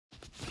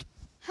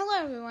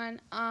everyone.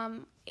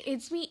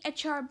 It's me,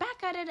 HR,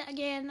 back at it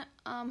again.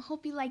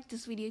 Hope you like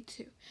this video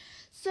too.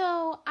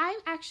 So I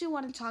actually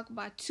want to talk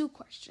about two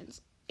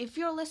questions. If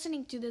you're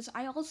listening to this,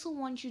 I also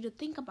want you to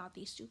think about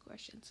these two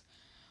questions.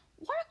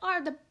 What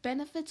are the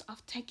benefits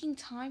of taking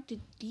time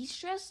to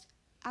de-stress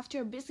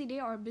after a busy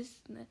day or a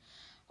business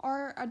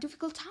or a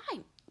difficult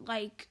time,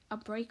 like a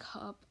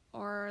breakup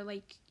or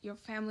like your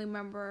family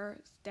member's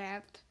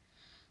death,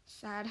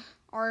 sad,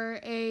 or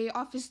a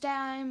office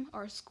time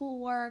or school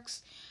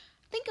works?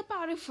 Think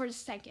about it for a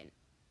second.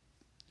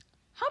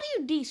 How do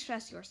you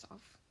de-stress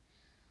yourself?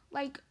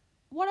 Like,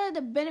 what are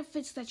the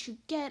benefits that you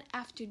get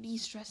after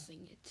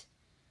de-stressing it?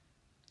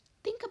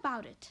 Think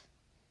about it.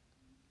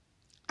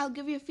 I'll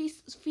give you a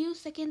few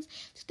seconds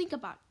to think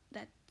about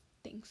that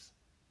things.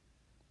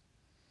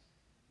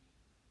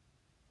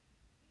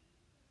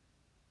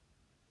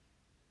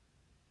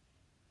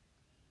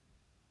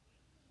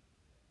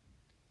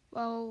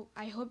 Well,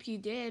 I hope you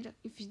did.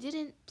 If you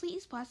didn't,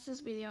 please pause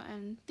this video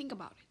and think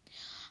about it.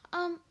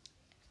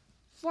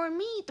 For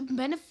me, the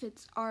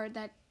benefits are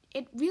that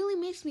it really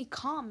makes me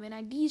calm when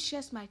I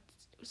de-stress my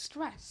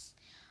stress.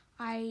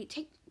 I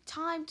take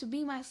time to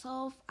be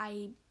myself.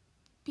 And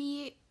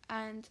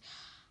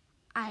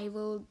I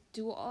will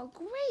do all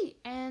great.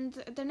 And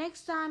the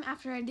next time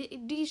after I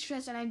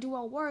de-stress and I do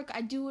all work,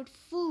 I do it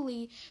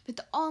fully with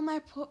all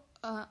my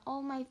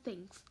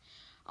things,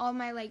 all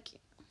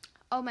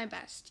my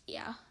best.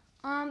 Yeah.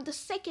 The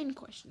second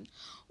question: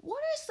 what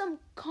are some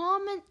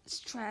common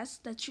stress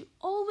that you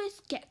always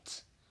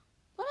get?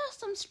 What are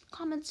some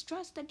common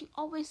stress that you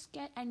always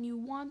get and you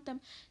want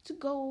them to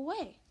go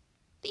away?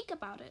 Think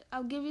about it.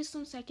 I'll give you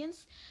some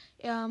seconds.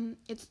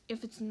 If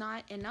it's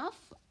not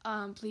enough,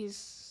 please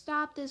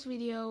stop this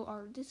video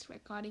or this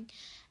recording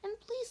and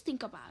please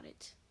think about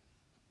it.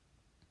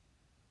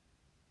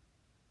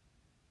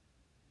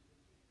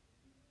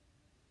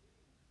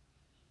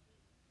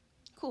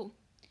 Cool.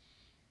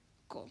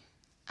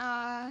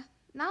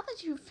 Now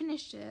that you've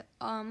finished it,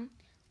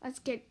 let's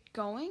get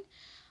going.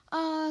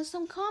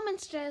 Some common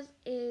stress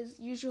is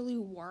usually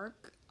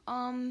work,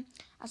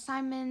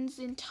 assignments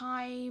in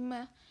time,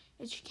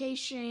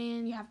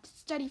 education. You have to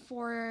study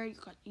for it.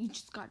 You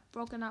just got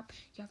broken up.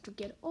 You have to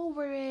get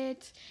over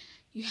it.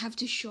 You have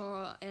to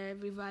show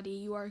everybody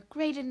you are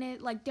great in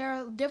it. Like, there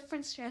are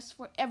different stress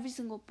for every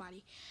single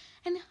body.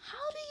 And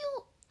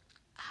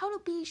how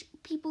do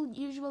people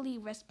usually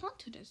respond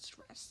to this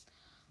stress?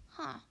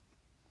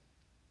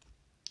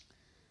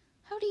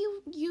 How do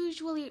you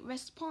usually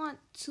respond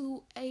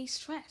to a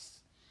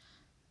stress?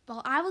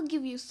 Well, I will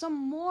give you some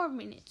more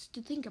minutes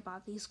to think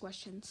about these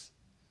questions.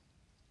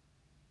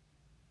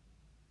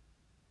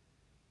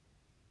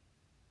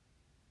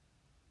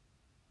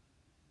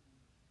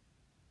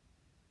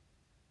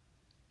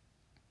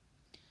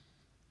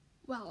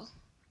 Well,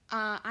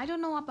 I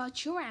don't know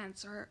about your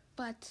answer,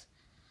 but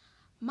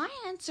my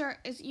answer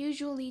is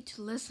usually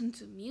to listen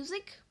to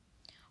music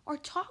or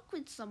talk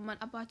with someone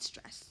about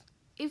stress.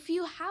 If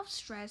you have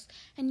stress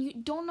and you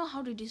don't know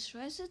how to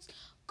de-stress it,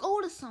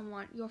 go to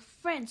someone, your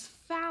friends,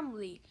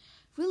 family,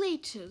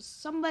 relatives,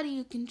 somebody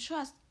you can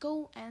trust.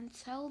 Go and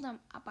tell them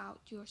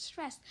about your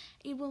stress.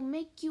 It will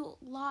make you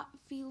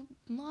feel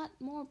a lot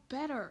more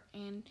better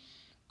and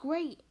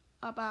great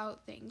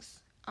about things,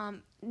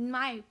 in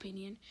my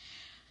opinion.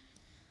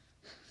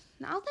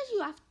 Now that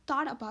you have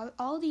thought about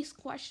all these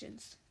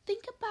questions,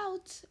 think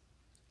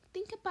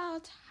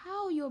about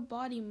how your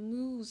body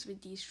moves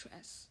with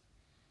de-stress.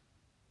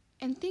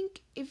 And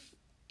think,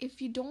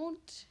 if you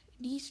don't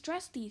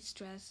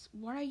de-stress,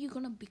 what are you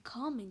gonna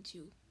become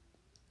into?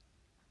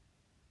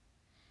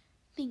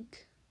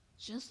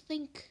 Just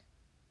think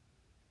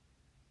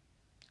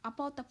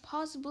about the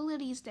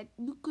possibilities that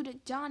you could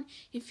have done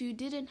if you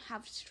didn't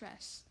have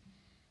stress.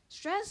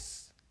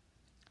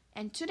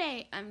 And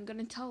today I'm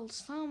gonna tell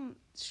some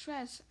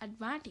stress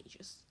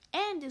advantages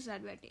and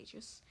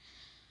disadvantages.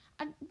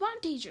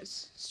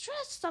 Advantages: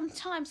 stress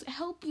sometimes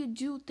help you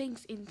do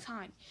things in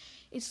time.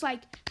 It's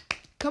like,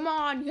 come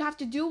on, you have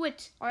to do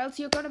it or else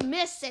you're gonna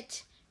miss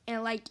it.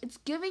 And like, it's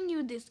giving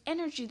you this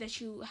energy that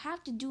you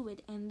have to do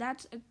it, and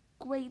that's a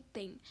great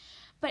thing.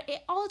 But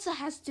it also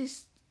has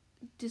this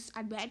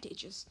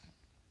disadvantages.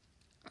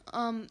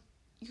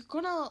 You're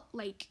gonna,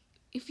 like,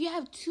 if you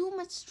have too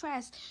much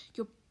stress,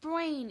 your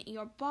brain,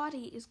 your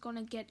body is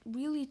gonna get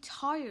really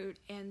tired,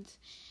 and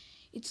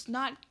it's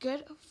not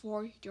good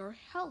for your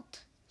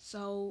health.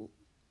 So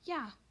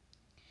yeah,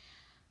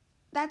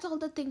 that's all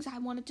the things I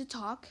wanted to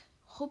talk.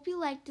 Hope you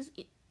liked this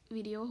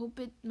video. Hope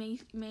it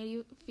made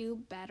you feel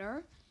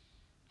better.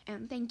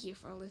 And thank you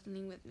for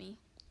listening with me.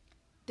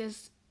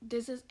 This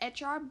is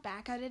HR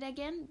back at it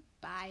again.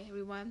 Bye,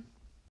 everyone.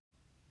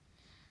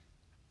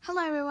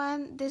 Hello,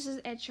 everyone. This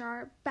is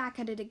HR back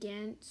at it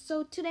again.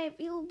 So today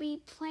we'll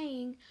be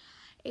playing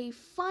a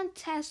fun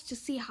test to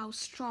see how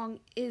strong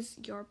is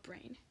your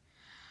brain.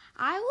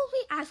 I will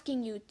be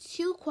asking you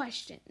two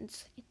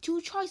questions,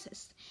 two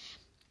choices,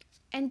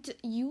 and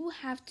you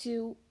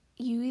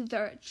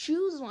either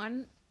choose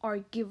one or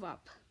give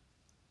up.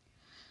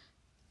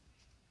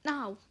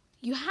 Now,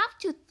 You have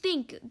to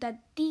think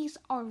that these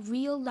are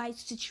real life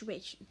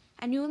situations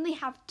and you only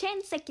have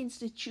 10 seconds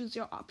to choose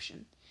your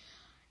option.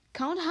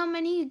 Count how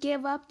many you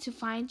give up to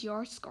find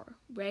your score.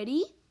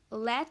 Ready?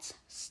 Let's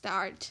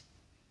start.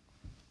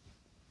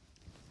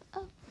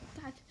 Oh,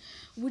 God.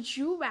 Would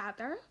you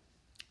rather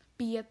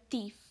be a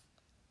thief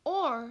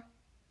or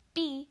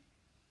be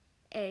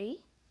a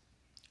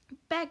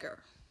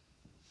beggar?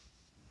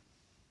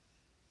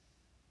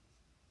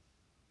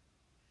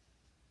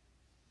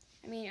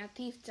 I mean, a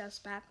thief does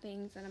bad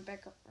things and a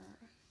beggar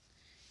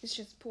is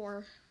just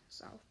poor,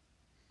 so.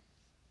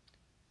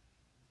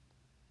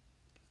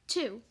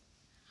 2.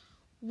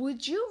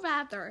 Would you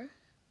rather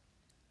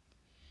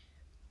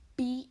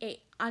be an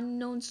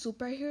unknown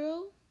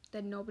superhero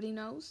that nobody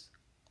knows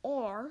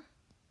or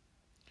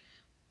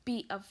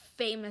be a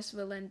famous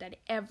villain that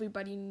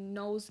everybody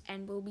knows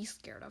and will be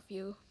scared of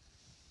you?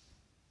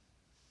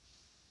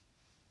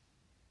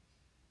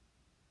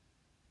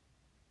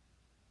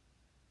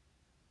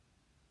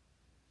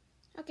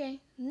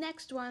 Okay,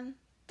 next one.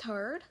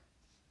 3rd.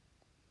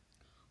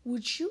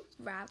 Would you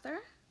rather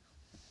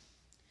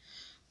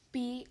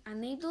be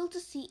unable to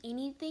see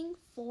anything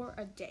for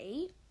a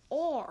day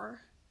or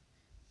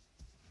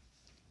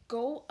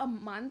go a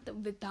month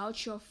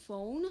without your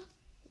phone?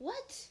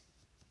 What?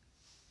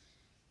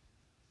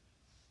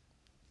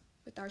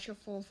 Without your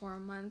phone for a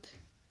month.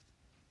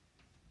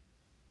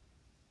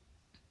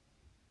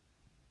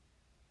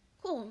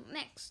 Cool,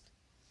 next.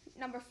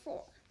 Number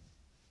 4.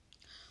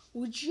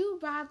 Would you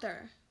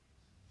rather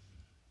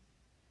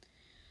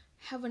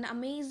have an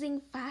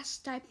amazing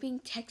fast typing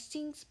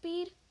texting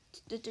speed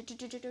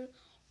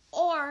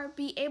or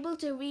be able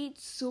to read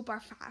super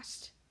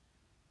fast?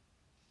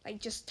 Like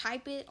just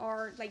type it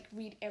or like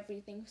read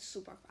everything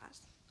super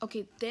fast.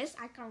 Okay, this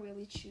I can't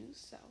really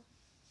choose, so.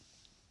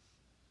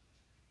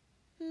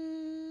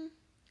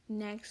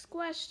 Next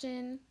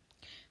question.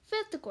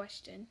 5th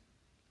question.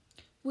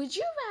 Would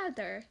you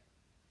rather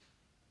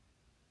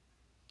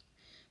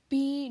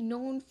be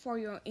known for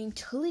your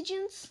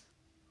intelligence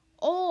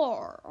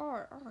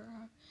or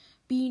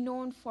be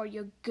known for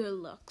your good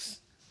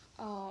looks?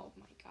 Oh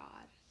my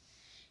God.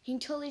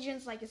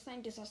 Intelligence like a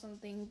scientist or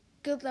something.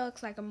 Good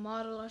looks like a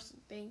model or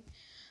something.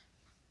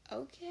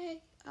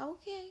 Okay.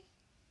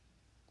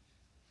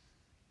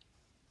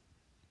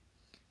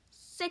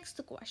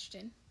 6th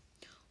question.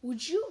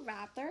 Would you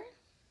rather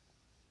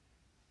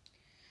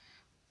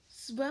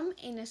swim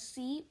in a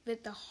sea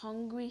with the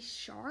hungry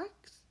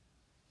sharks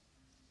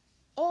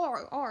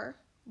or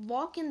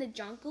walk in the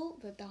jungle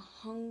with a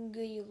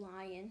hungry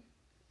lion?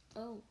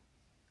 Oh.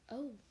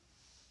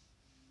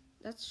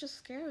 That's just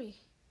scary.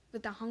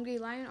 With a hungry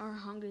lion or a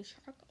hungry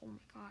shark? Oh my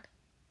God.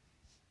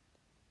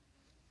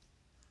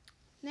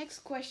 Next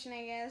question,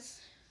 I guess.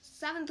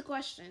 7th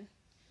question.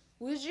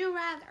 Would you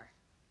rather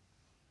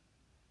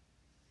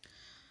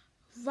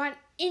run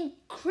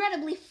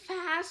incredibly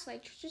fast,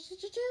 like,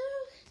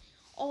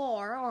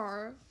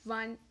 or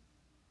run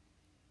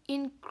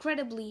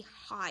incredibly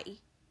high,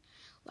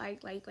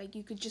 like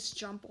you could just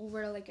jump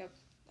over like a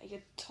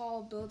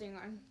tall building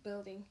or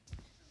building?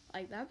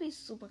 Like, that'd be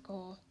super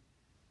cool.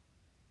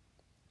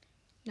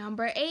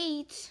 Number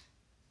 8.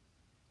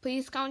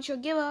 Please count your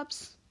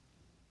give-ups.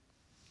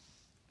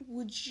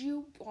 Would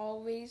you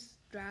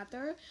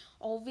rather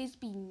always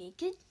be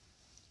naked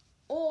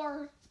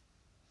or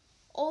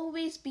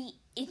always be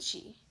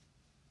itchy?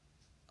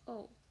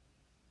 Oh.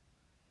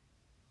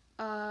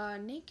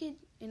 Naked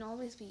and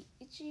always be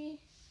itchy?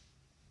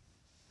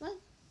 What?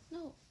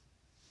 No.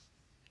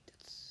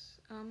 That's,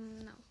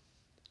 no.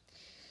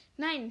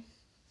 9.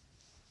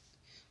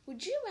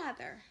 Would you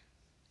rather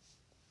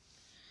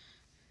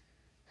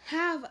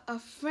have a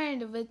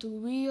friend with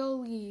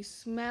really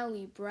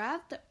smelly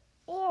breath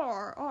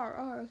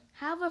or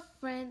have a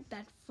friend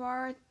that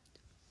farts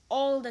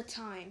all the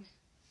time?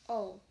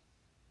 Oh,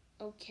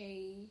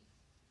 okay.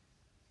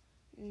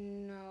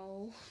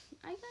 No,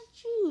 I can't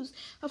choose.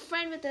 A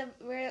friend with a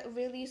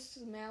really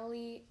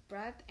smelly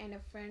breath and a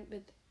friend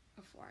with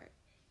a fart.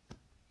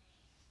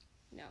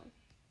 No.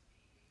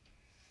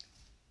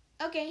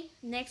 Okay,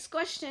 next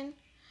question.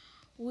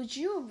 Would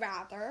you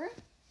rather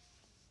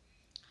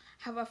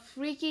have a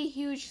freaky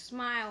huge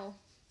smile,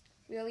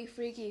 really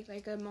freaky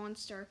like a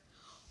monster,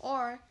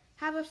 or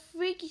have a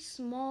freaky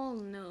small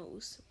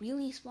nose,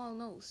 really small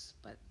nose,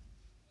 but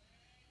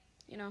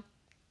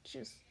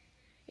choose.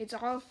 It's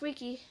all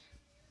freaky.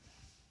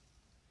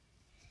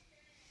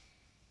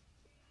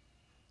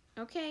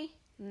 Okay,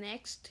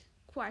 next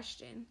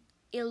question.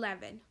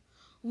 11.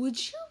 Would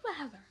you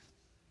rather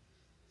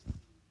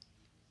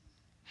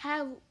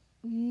have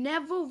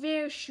never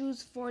wear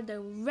shoes for the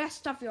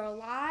rest of your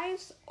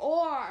lives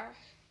or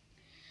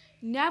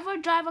never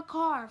drive a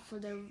car for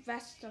the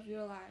rest of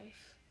your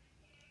life?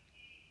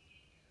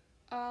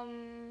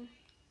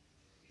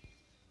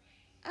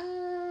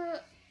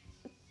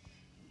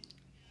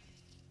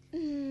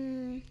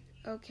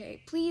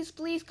 Okay, please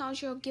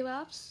count your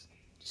give-ups,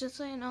 just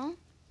so you know.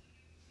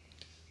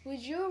 Would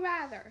you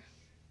rather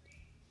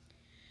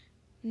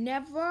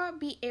never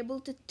be able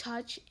to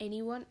touch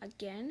anyone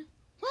again?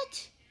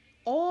 What?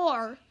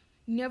 or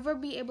never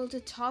be able to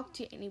talk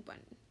to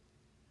anyone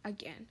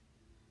again.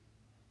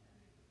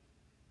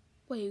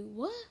 Wait,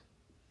 what?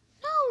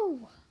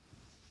 No!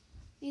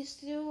 You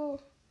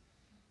still...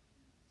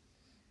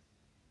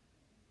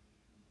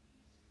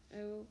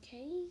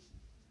 Okay.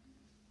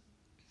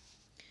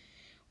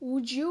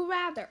 Would you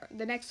rather,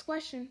 the next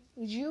question,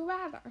 would you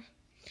rather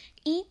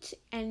eat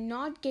and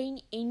not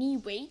gain any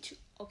weight,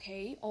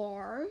 okay,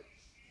 or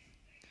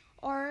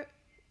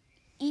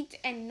eat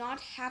and not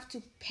have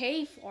to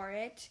pay for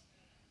it?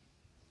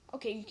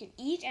 Okay, you can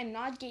eat and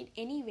not gain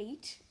any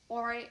weight,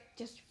 or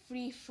just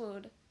free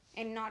food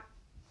and not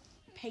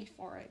pay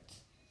for it.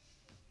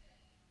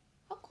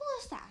 How cool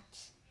is that?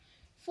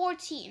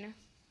 14.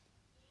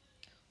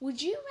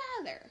 Would you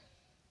rather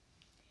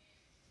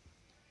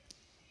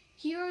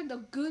hear the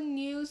good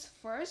news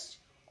first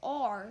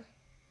or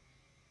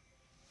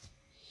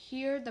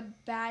hear the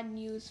bad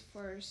news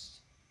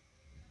first?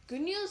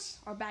 Good news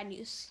or bad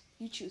news?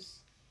 You choose.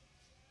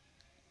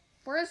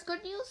 First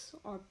good news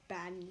or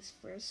bad news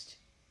first?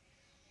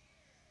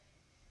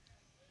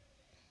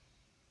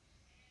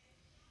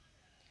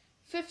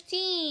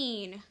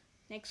 15.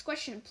 Next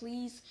question,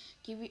 please.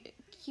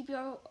 Keep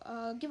your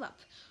give up.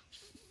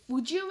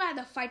 Would you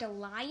rather fight a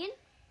lion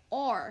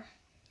or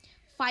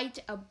fight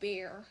a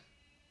bear?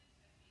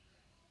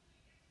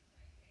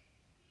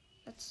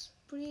 That's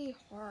pretty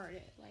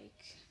hard.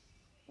 Like,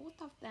 both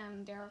of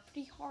them, they're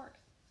pretty hard.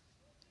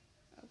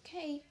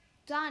 Okay,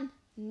 done.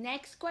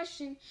 Next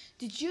question.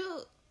 Did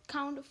you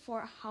count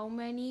for how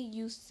many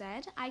you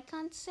said I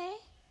can't say?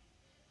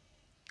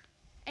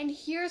 And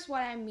here's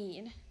what I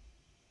mean.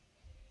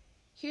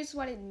 Here's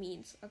what it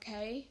means,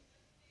 okay?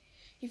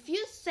 If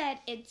you said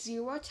it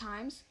 0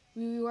 times,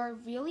 you are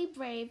really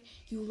brave,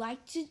 you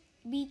like to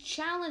be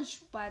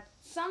challenged, but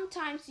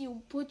sometimes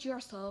you put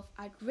yourself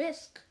at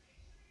risk.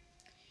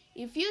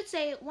 If you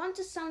say it 1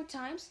 to some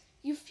times,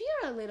 you fear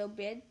a little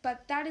bit,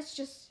 but that is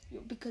just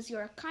because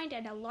you're a kind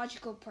and a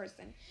logical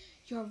person.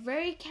 You're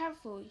very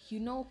careful. You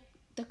know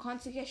the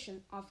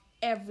consequences of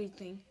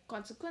everything.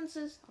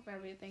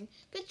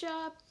 Good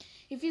job.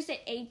 If you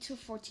say 8 to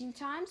 14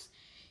 times,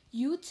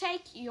 you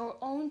take your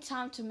own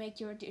time to make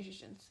your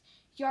decisions.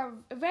 You're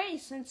very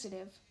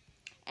sensitive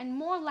and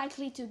more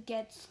likely to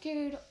get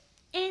scared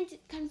and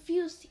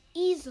confused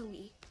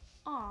easily.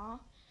 Aww.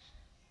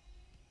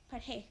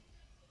 But hey,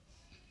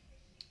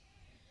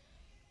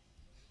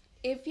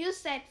 if you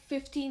said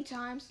 15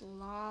 times,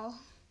 lol,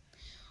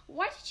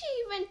 why did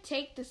you even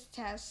take this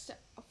test,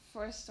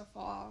 first of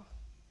all?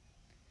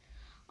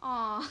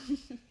 Aww.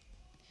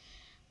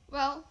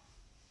 Well,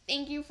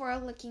 thank you for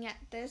looking at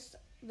this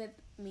with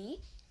me.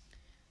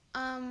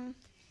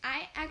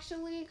 I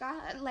actually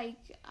got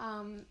like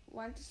 1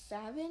 to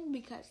 7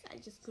 because I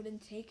just couldn't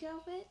take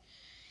of it.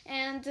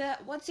 And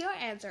what's your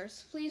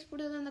answers? Please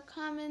put it in the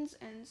comments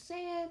and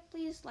say it.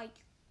 Please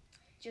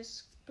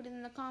just put it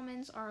in the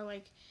comments or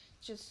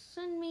just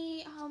send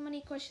me how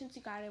many questions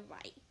you got it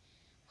right.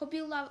 Hope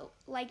you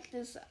like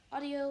this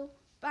audio.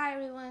 Bye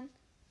everyone.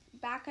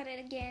 Back at it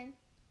again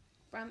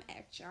from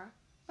Extra.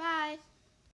 Bye.